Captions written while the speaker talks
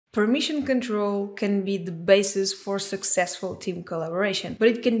Permission control can be the basis for successful team collaboration, but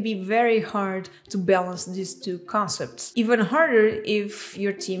it can be very hard to balance these two concepts. Even harder if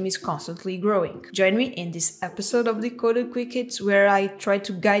your team is constantly growing. Join me in this episode of Decoded Quick Hits, where I try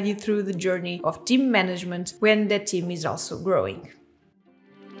to guide you through the journey of team management when that team is also growing.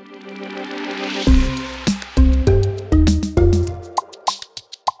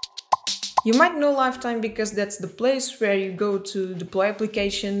 You might know LifeTime because that's the place where you go to deploy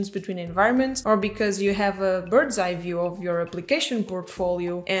applications between environments, or because you have a bird's eye view of your application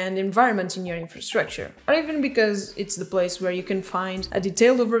portfolio and environment in your infrastructure, or even because it's the place where you can find a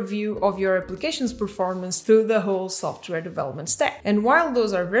detailed overview of your application's performance through the whole software development stack. And while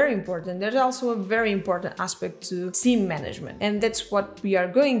those are very important, there's also a very important aspect to team management, and that's what we are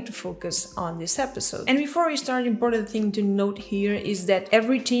going to focus on this episode. And before we start, important thing to note here is that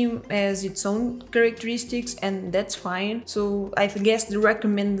every team has its own characteristics, and that's fine. So I guess the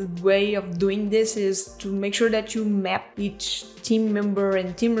recommended way of doing this is to make sure that you map each team member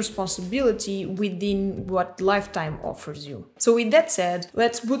and team responsibility within what LifeTime offers you. So with that said,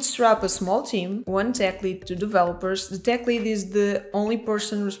 let's bootstrap a small team, one tech lead, two developers. The tech lead is the only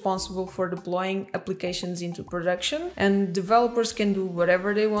person responsible for deploying applications into production, and developers can do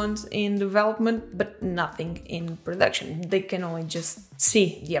whatever they want in development, but nothing in production. They can only just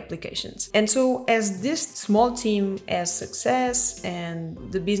see the applications. And so as this small team has success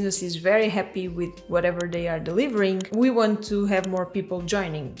and the business is very happy with whatever they are delivering, we want to have more people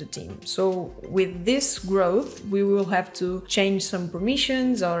joining the team. So with this growth, we will have to change some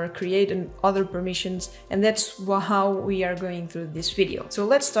permissions or create other permissions, and that's how we are going through this video. So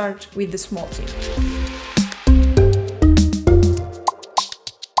let's start with the small team.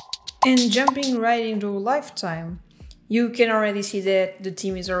 And jumping right into LifeTime, you can already see that the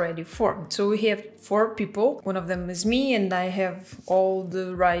team is already formed. So we have 4 people. One of them is me, and I have all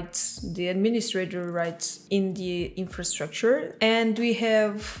the rights, the administrator rights in the infrastructure. And we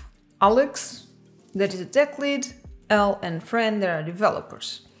have Alex, that is a tech lead, Elle and Fran, that are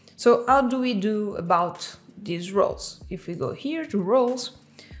developers. So how do we do about these roles? If we go here to roles,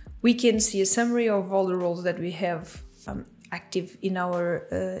 we can see a summary of all the roles that we have active in our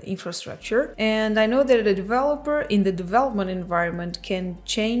infrastructure. And I know that a developer in the development environment can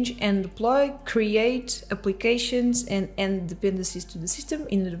change and deploy, create applications and dependencies to the system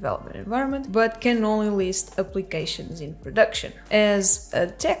in the development environment, but can only list applications in production. As a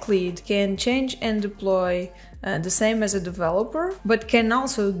tech lead can change and deploy the same as a developer, but can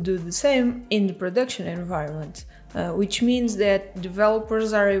also do the same in the production environment. Which means that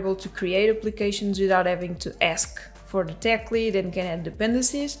developers are able to create applications without having to ask for the tech lead and can add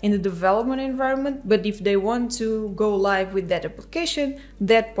dependencies in the development environment. But if they want to go live with that application,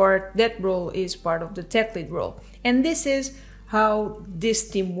 that role is part of the tech lead role. And this is how this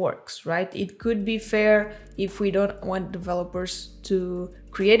team works, right? It could be fair if we don't want developers to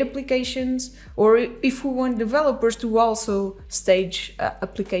create applications, or if we want developers to also stage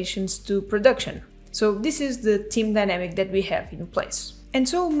applications to production. So this is the team dynamic that we have in place. And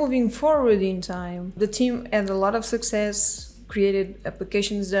so moving forward in time, the team had a lot of success, created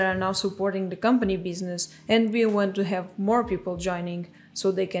applications that are now supporting the company business, and we want to have more people joining so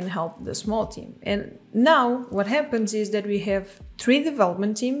they can help the small team. And now what happens is that we have 3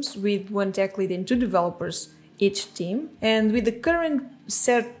 development teams with 1 tech lead and 2 developers each team. And with the current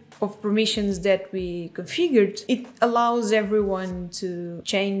set of permissions that we configured, it allows everyone to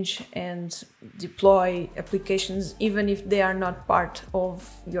change and deploy applications even if they are not part of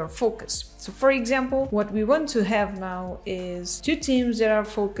your focus. So for example, what we want to have now is 2 teams that are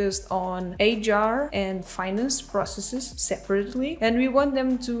focused on HR and finance processes separately, and we want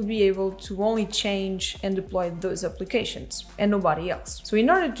them to be able to only change and deploy those applications and nobody else. So in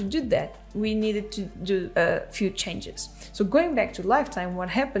order to do that, we needed to do a few changes. So going back to LifeTime, what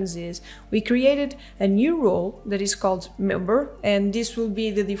happens is we created a new role that is called member, and this will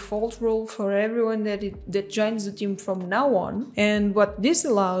be the default role for everyone that joins the team from now on. And what this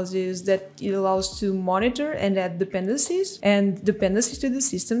allows is that it allows to monitor and add dependencies to the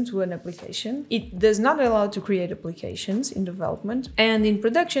system, to an application. It does not allow to create applications in development, and in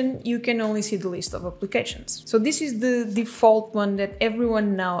production you can only see the list of applications. So this is the default one that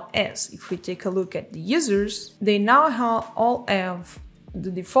everyone now has. If we take a look at the users, they now all have the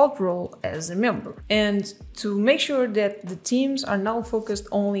default role as a member. And to make sure that the teams are now focused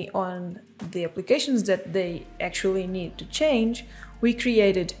only on the applications that they actually need to change, we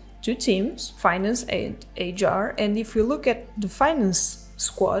created 2 teams, finance and HR. And if we look at the finance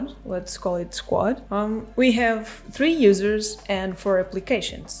squad, let's call it squad, we have 3 users and 4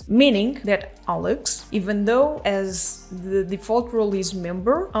 applications, meaning that Alex, even though as the default role is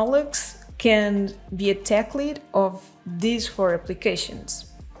member, Alex can be a tech lead of these 4 applications.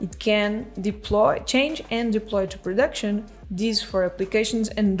 It can change and deploy to production these 4 applications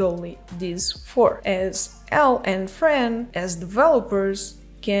and only these 4, as Elle and Fran, as developers,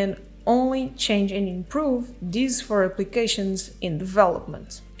 can only change and improve these 4 applications in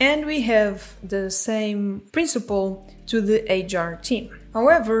development. And we have the same principle to the HR team.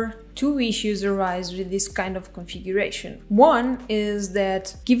 However, 2 issues arise with this kind of configuration. One is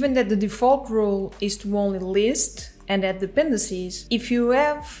that given that the default role is to only list and add dependencies, if you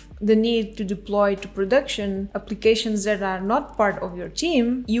have the need to deploy to production applications that are not part of your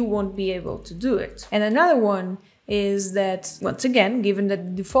team, you won't be able to do it. And another one is that, once again, given that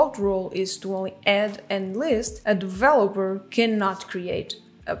the default role is to only add and list, a developer cannot create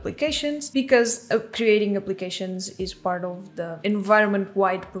applications because creating applications is part of the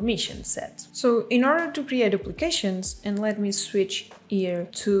environment-wide permission set. So in order to create applications, and let me switch here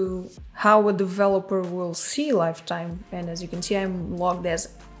to how a developer will see LifeTime, and as you can see, I'm logged as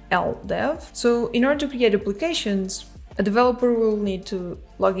LDev. So in order to create applications, a developer will need to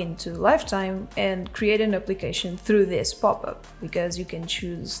log into LifeTime and create an application through this pop-up, because you can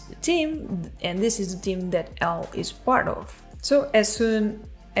choose the team, and this is the team that L is part of. So as soon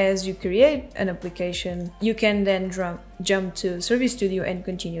as you create an application, you can then jump to Service Studio and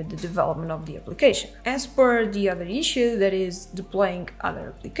continue the development of the application. As per the other issue, that is deploying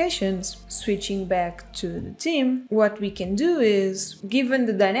other applications, switching back to the team, what we can do is, given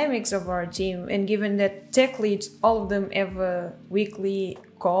the dynamics of our team and given that tech leads, all of them have a weekly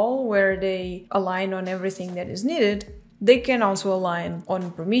call where they align on everything that is needed, they can also align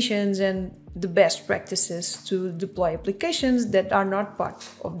on permissions and the best practices to deploy applications that are not part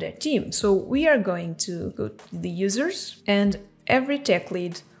of their team. So we are going to go to the users, and every tech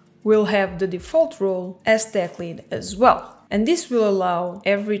lead will have the default role as tech lead as well. And this will allow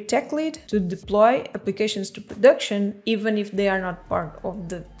every tech lead to deploy applications to production even if they are not part of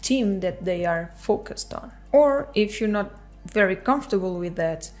the team that they are focused on. Or if you're not very comfortable with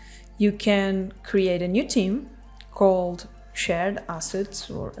that, you can create a new team called shared assets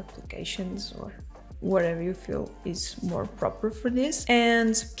or applications or whatever you feel is more proper for this.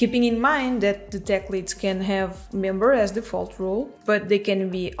 And keeping in mind that the tech leads can have member as default role, but they can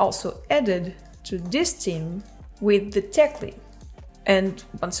be also added to this team with the tech lead. And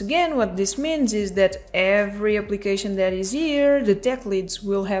once again, what this means is that every application that is here, the tech leads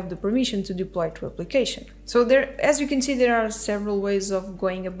will have the permission to deploy to application. So there, as you can see, there are several ways of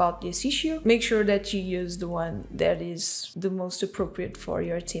going about this issue. Make sure that you use the one that is the most appropriate for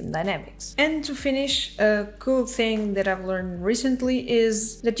your team dynamics. And to finish, a cool thing that I've learned recently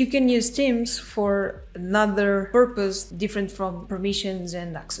is that you can use teams for another purpose different from permissions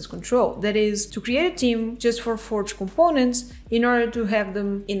and access control. That is to create a team just for Forge components in order to have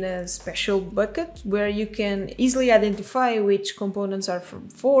them in a special bucket where you can easily identify which components are from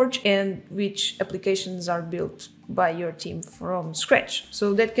Forge and which applications are built by your team from scratch.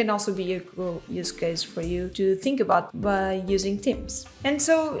 So that can also be a cool use case for you to think about by using teams. And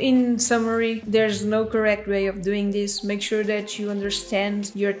so in summary, there's no correct way of doing this. Make sure that you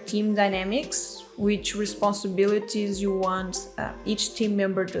understand your team dynamics, which responsibilities you want each team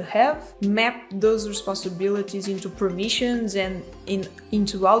member to have, map those responsibilities into permissions and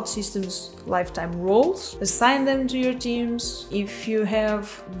into OutSystems LifeTime roles, assign them to your teams. If you have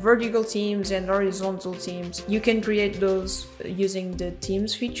vertical teams and horizontal teams, you can create those using the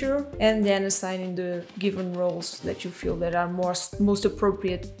teams feature and then assigning the given roles that you feel that are most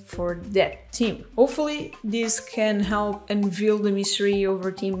appropriate for that team. Hopefully this can help unveil the mystery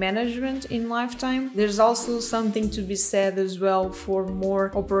over team management in LifeTime. There's also something to be said as well for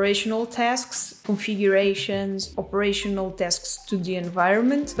more operational tasks, configurations, operational tasks to the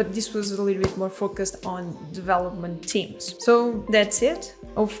environment, but this was a little bit more focused on development teams. So that's it.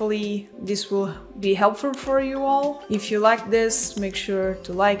 Hopefully this will be helpful for you all. If you like this, make sure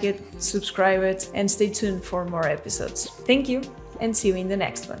to like it, subscribe it, and stay tuned for more episodes. Thank you, and see you in the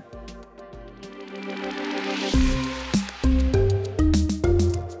next one.